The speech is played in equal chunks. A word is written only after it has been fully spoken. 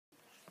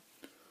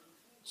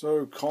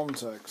So,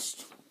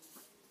 context.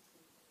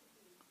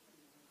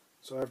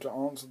 So I have to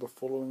answer the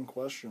following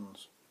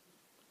questions.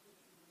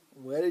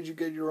 Where did you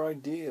get your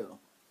idea?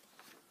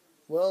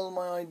 Well,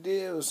 my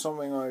idea was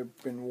something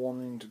I've been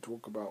wanting to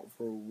talk about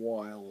for a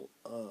while.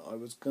 I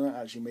was going to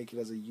actually make it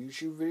as a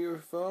YouTube video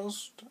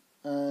first,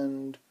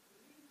 and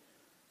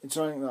it's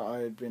something that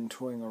I had been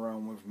toying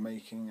around with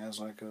making as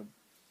like a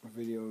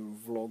video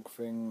vlog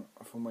thing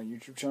for my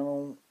YouTube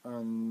channel,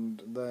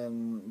 and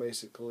then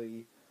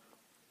basically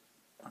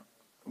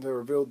they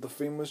revealed the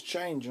theme was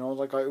change, and I was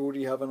like, I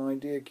already have an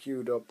idea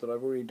queued up that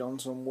I've already done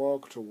some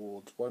work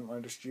towards, why don't I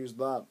just use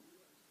that?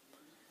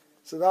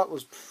 So that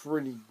was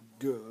pretty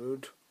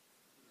good.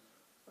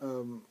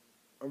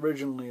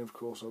 Originally, of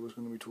course, I was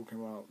going to be talking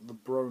about the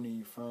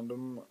Brony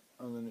fandom,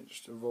 and then it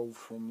just evolved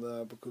from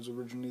there, because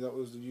originally that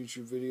was the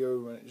YouTube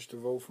video, and it just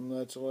evolved from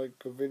there to like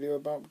a video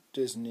about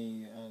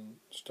Disney and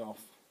stuff.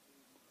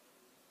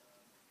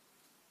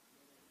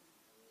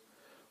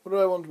 What do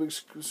I want to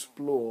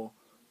explore?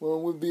 Well,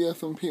 with the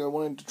FMP, I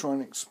wanted to try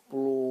and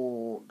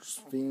explore just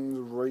themes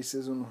of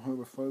racism,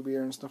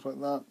 homophobia, and stuff like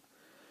that.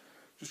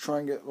 Just try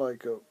and get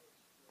like a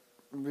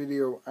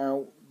video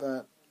out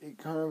that it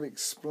kind of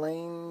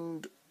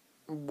explained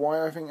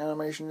why I think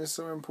animation is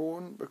so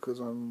important, because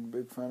I'm a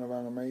big fan of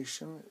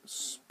animation.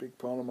 It's a big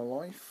part of my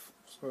life.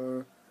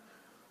 So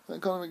that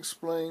kind of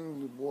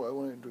explained what I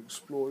wanted to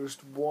explore,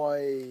 just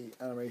why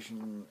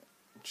animation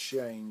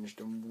changed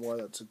and why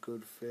that's a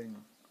good thing.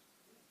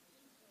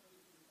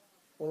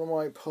 One of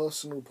my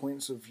personal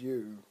points of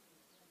view.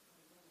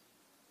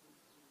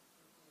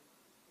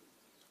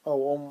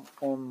 Oh,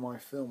 on my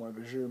film, I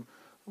presume.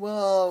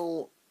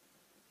 Well,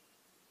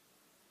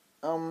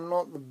 I'm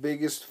not the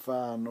biggest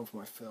fan of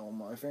my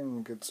film. I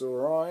think it's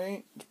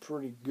alright. It's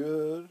pretty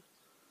good.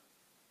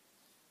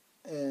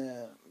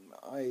 And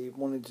I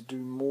wanted to do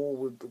more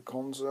with the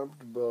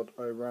concept, but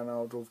I ran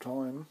out of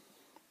time.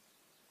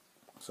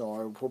 So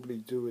I'll probably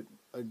do it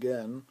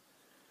again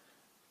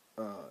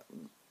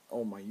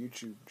on my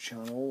YouTube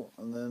channel,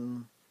 and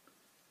then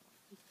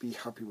be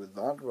happy with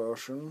that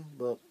version.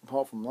 But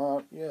apart from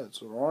that, yeah,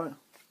 it's alright.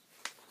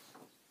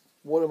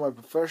 What are my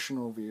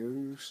professional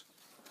views?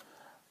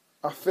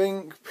 I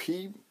think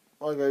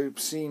like I've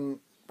seen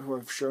who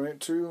I've shown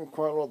it to,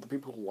 quite a lot of the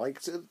people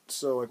liked it,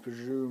 so I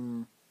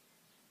presume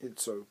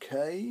it's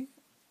okay.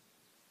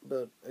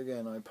 But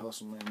again, I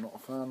personally am not a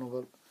fan of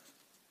it.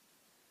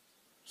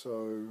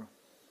 So,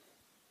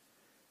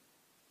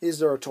 is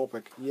there a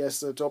topic? Yes,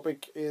 the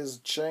topic is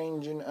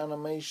change in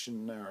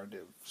animation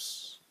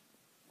narratives.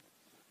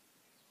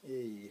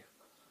 Yay.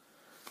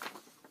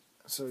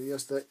 So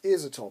yes, there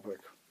is a topic.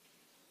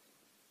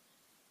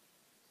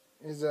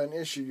 Is there an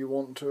issue you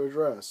want to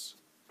address?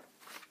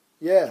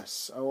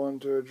 Yes, I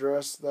want to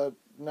address that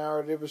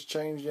narrative has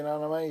changed in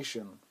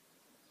animation,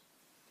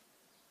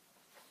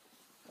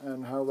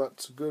 and how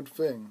that's a good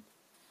thing.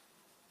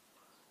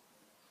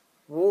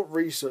 What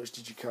research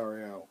did you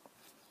carry out?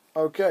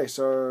 Okay,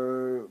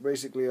 so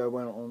basically I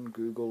went on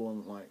Google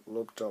and like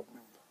looked up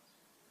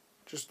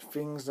just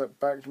things that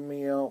backed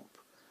me up.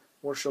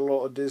 Watched a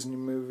lot of Disney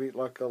movies,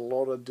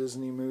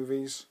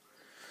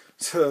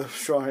 to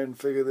try and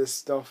figure this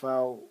stuff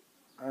out,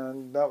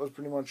 and that was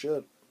pretty much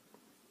it.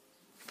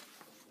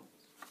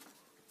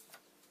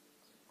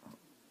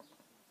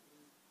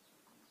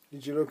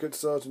 Did you look at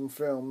certain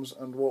films,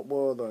 and what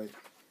were they?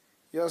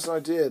 Yes,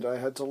 I did. I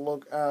had to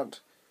look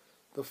at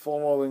the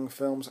following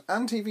films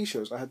and TV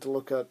shows. I had to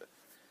look at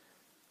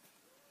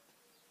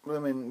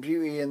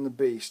Beauty and the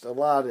Beast,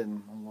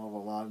 Aladdin. I love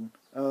Aladdin.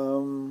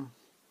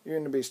 Beauty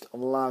and the Beast,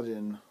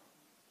 Aladdin.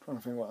 I'm trying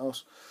to think what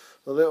else.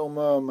 The Little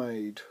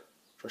Mermaid,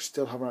 which I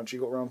still haven't actually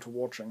got around to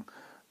watching.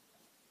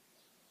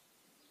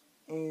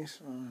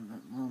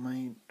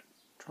 Mermaid.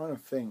 Trying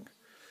to think.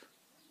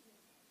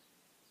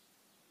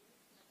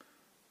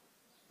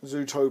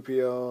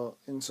 Zootopia,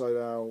 Inside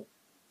Out,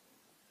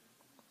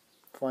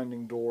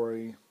 Finding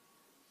Dory.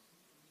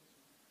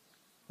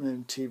 And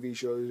then TV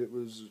shows, it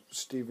was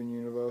Steven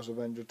Universe,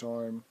 Adventure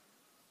Time,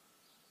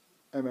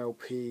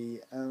 MLP,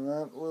 and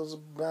that was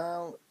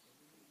about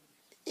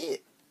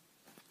it.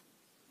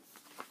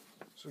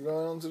 So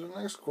going on to the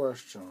next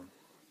question.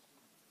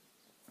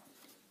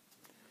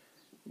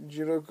 Did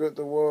you look at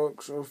the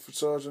works of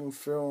certain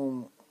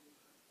film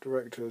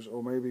directors,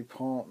 or maybe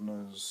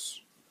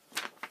partners?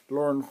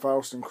 Lauren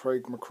Faust and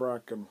Craig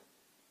McCracken.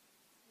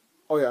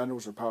 Oh yeah, and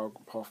also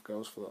Powerpuff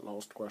Girls for that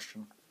last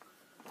question,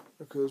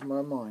 because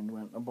my mind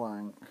went a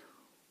blank.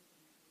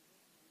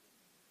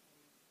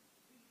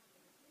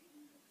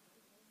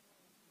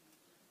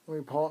 I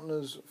mean,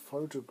 partners'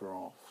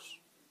 photographs.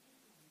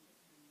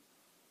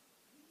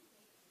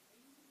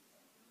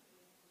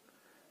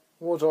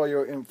 What are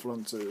your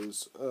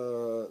influences?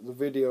 The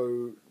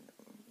video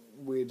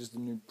Weird is the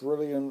New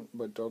Brilliant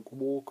by Doug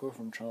Walker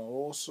from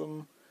Channel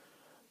Awesome.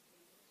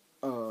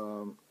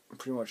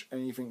 Pretty much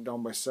anything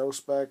done by Cell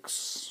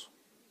Specs.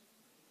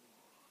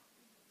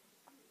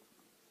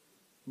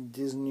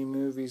 Disney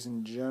movies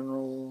in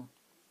general.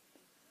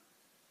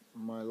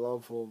 My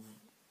love of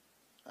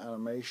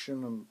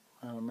animation and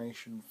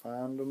animation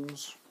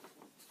fandoms.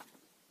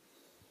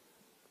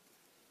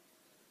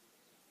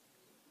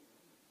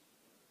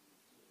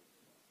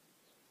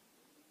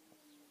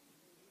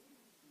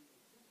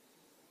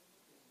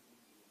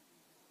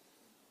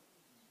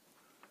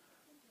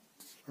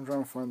 I'm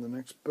trying to find the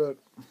next bit.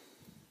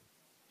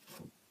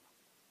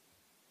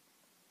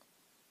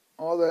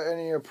 Are there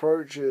any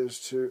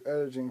approaches to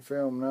editing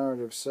film,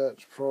 narrative,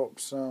 sets,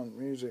 props, sound,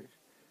 music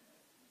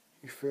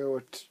you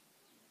feel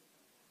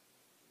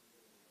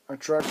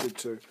attracted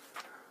to?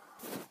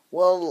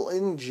 Well,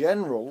 in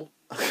general,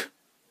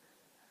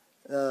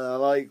 I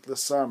like the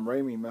Sam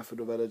Raimi method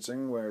of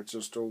editing, where it's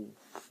just all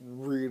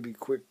really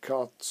quick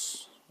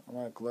cuts. I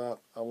like that.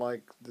 I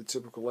like the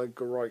typical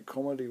Edgar Wright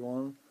comedy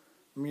one.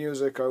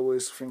 Music, I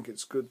always think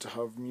it's good to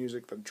have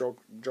music that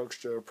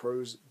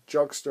juxtaposes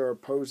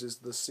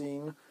the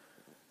scene.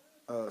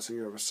 So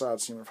you have a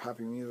sad scene with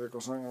happy music or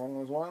something along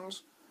those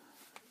lines.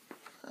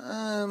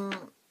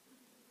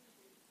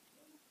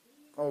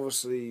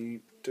 Obviously,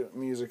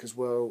 music as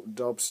well,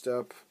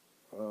 dubstep,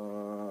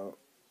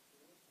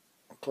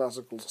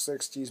 classical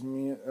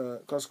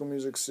 60s, classical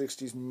music,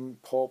 60s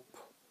pop,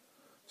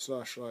 /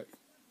 like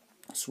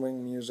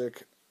swing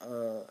music,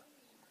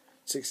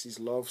 60s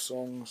love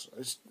songs.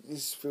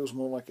 This feels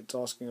more like it's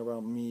asking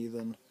about me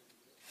than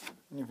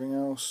anything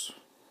else.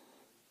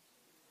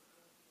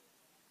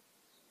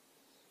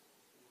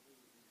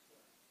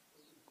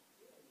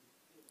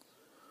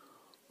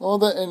 Are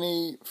there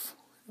any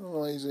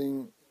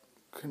finalizing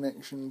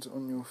connections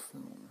on your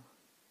film?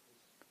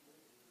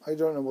 I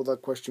don't know what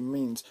that question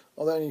means.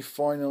 Are there any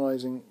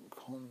finalizing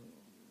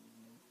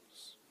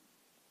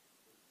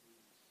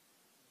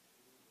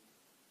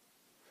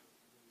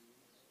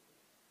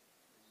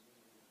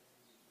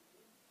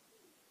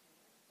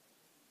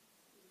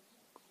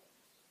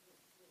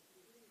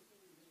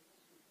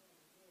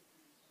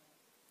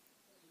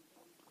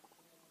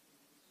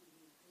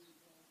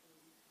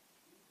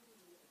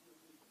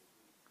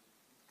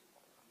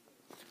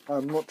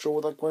I'm not sure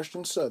what that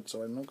question said,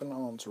 so I'm not going to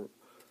answer it.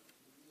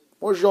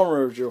 What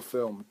genre is your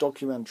film?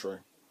 Documentary.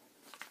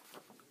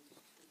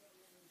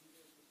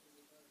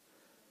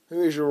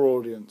 Who is your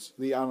audience?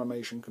 The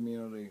animation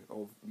community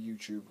of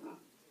YouTube.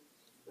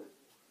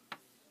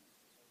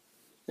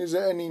 Is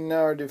there any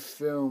narrative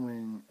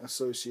filming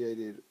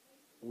associated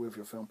with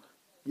your film?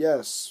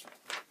 Yes.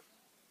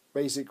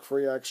 Basic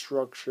 3-act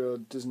structure,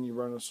 Disney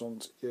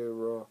Renaissance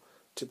era,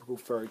 typical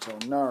fairy tale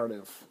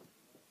narrative.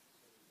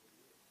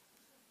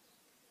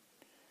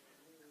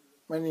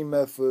 Many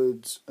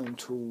methods and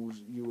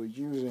tools you were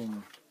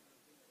using.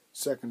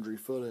 Secondary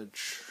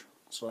footage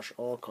 /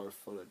 archive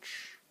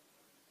footage.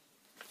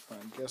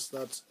 I guess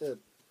that's it.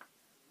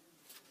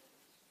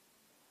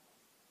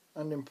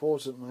 And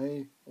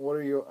importantly, what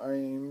are your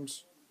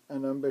aims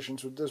and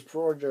ambitions with this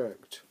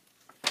project?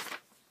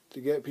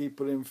 To get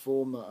people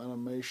informed that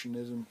animation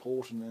is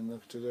important in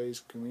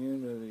today's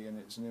community, and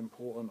it's an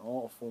important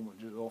art form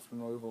which is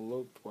often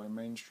overlooked by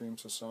mainstream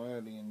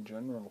society in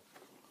general.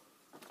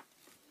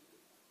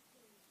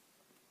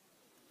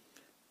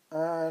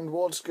 And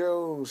what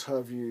skills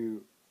have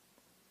you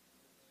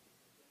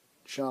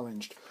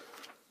challenged?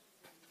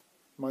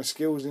 My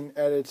skills in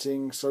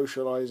editing,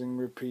 socializing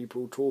with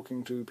people,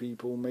 talking to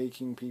people,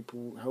 making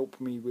people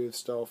help me with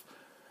stuff,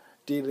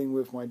 dealing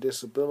with my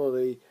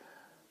disability,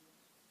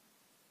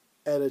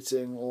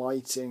 editing,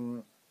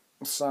 lighting,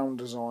 sound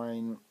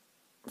design,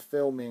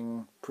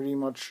 filming, pretty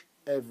much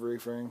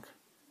everything.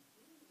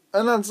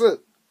 And that's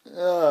it.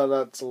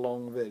 That's a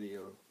long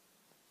video.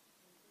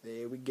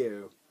 There we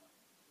go.